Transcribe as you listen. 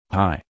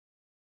Hi.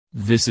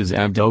 This is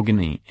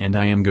Abdelghani and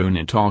I am going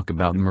to talk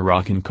about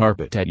Moroccan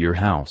carpet at your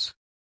house.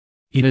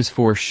 It is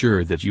for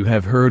sure that you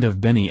have heard of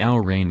Beni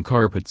Al-Rain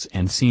carpets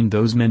and seen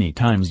those many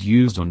times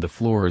used on the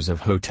floors of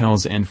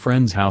hotels and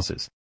friends'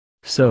 houses.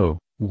 So,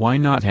 why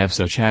not have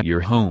such at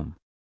your home?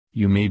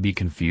 You may be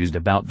confused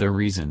about the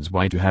reasons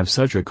why to have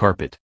such a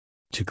carpet.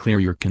 To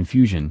clear your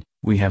confusion,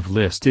 we have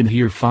listed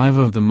here 5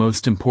 of the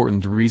most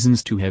important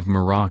reasons to have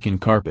Moroccan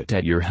carpet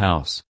at your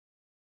house.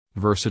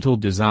 Versatile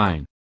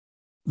design.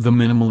 The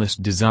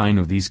minimalist design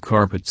of these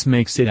carpets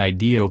makes it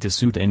ideal to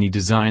suit any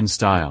design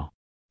style.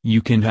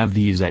 You can have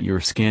these at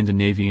your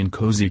Scandinavian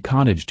cozy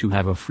cottage to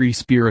have a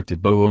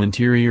free-spirited boho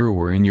interior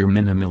or in your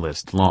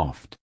minimalist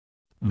loft.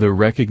 The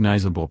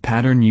recognizable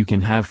pattern you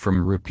can have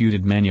from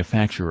reputed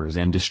manufacturers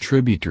and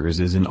distributors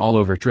is an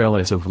all-over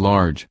trellis of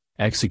large,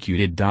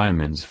 executed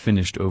diamonds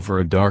finished over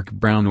a dark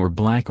brown or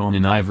black on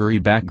an ivory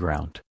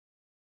background.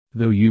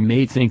 Though you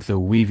may think the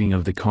weaving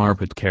of the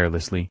carpet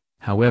carelessly,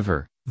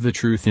 however, the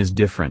truth is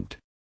different.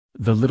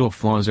 The little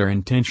flaws are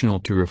intentional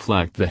to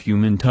reflect the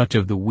human touch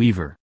of the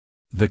weaver.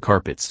 The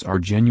carpets are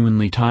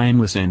genuinely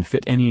timeless and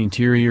fit any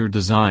interior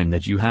design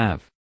that you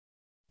have.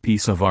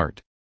 Piece of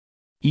art.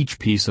 Each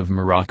piece of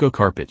Morocco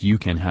carpet you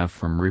can have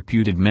from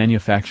reputed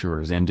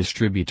manufacturers and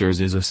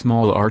distributors is a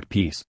small art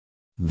piece.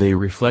 They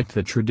reflect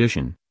the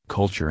tradition,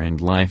 culture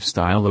and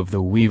lifestyle of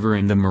the weaver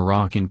and the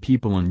Moroccan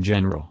people in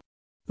general.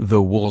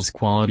 The wool's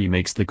quality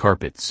makes the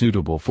carpet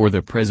suitable for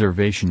the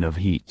preservation of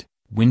heat,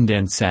 wind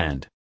and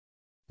sand.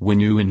 When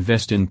you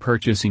invest in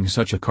purchasing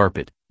such a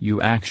carpet,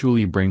 you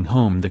actually bring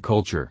home the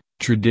culture,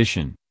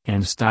 tradition,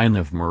 and style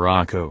of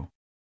Morocco.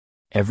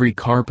 Every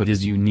carpet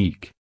is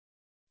unique.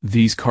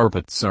 These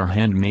carpets are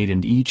handmade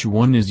and each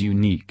one is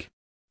unique.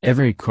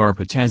 Every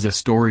carpet has a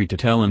story to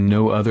tell and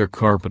no other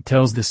carpet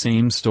tells the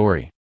same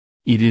story.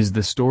 It is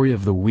the story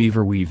of the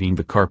weaver weaving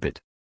the carpet.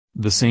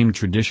 The same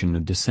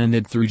tradition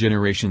descended through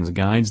generations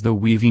guides the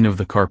weaving of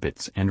the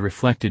carpets and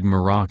reflected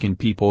Moroccan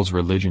people's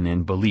religion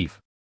and belief.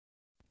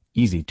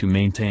 Easy to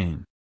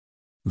maintain.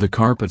 The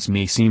carpets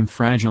may seem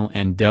fragile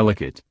and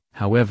delicate,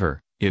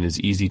 however, it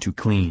is easy to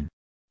clean.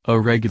 A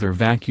regular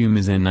vacuum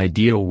is an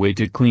ideal way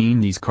to clean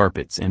these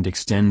carpets and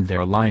extend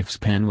their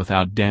lifespan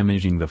without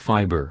damaging the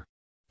fiber.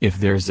 If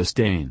there's a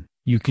stain,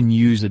 you can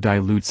use a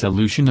dilute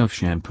solution of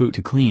shampoo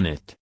to clean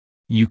it.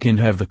 You can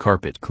have the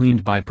carpet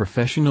cleaned by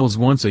professionals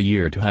once a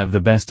year to have the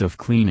best of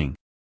cleaning.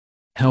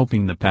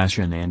 Helping the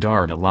passion and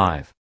art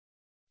alive.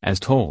 As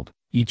told,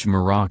 each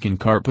Moroccan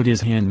carpet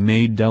is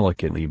handmade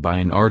delicately by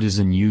an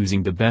artisan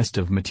using the best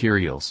of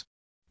materials.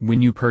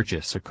 When you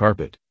purchase a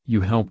carpet,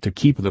 you help to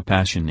keep the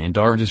passion and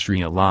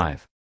artistry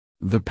alive.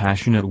 The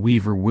passionate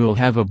weaver will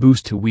have a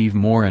boost to weave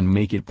more and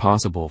make it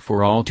possible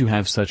for all to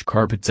have such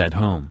carpets at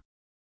home.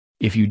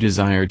 If you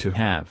desire to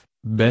have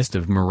best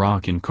of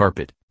Moroccan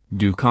carpet,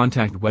 do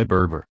contact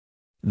Weberber.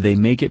 They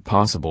make it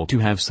possible to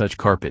have such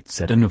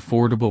carpets at an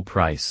affordable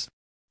price.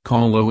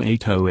 Call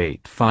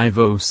 0808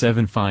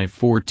 507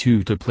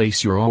 542 to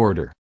place your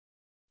order.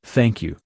 Thank you.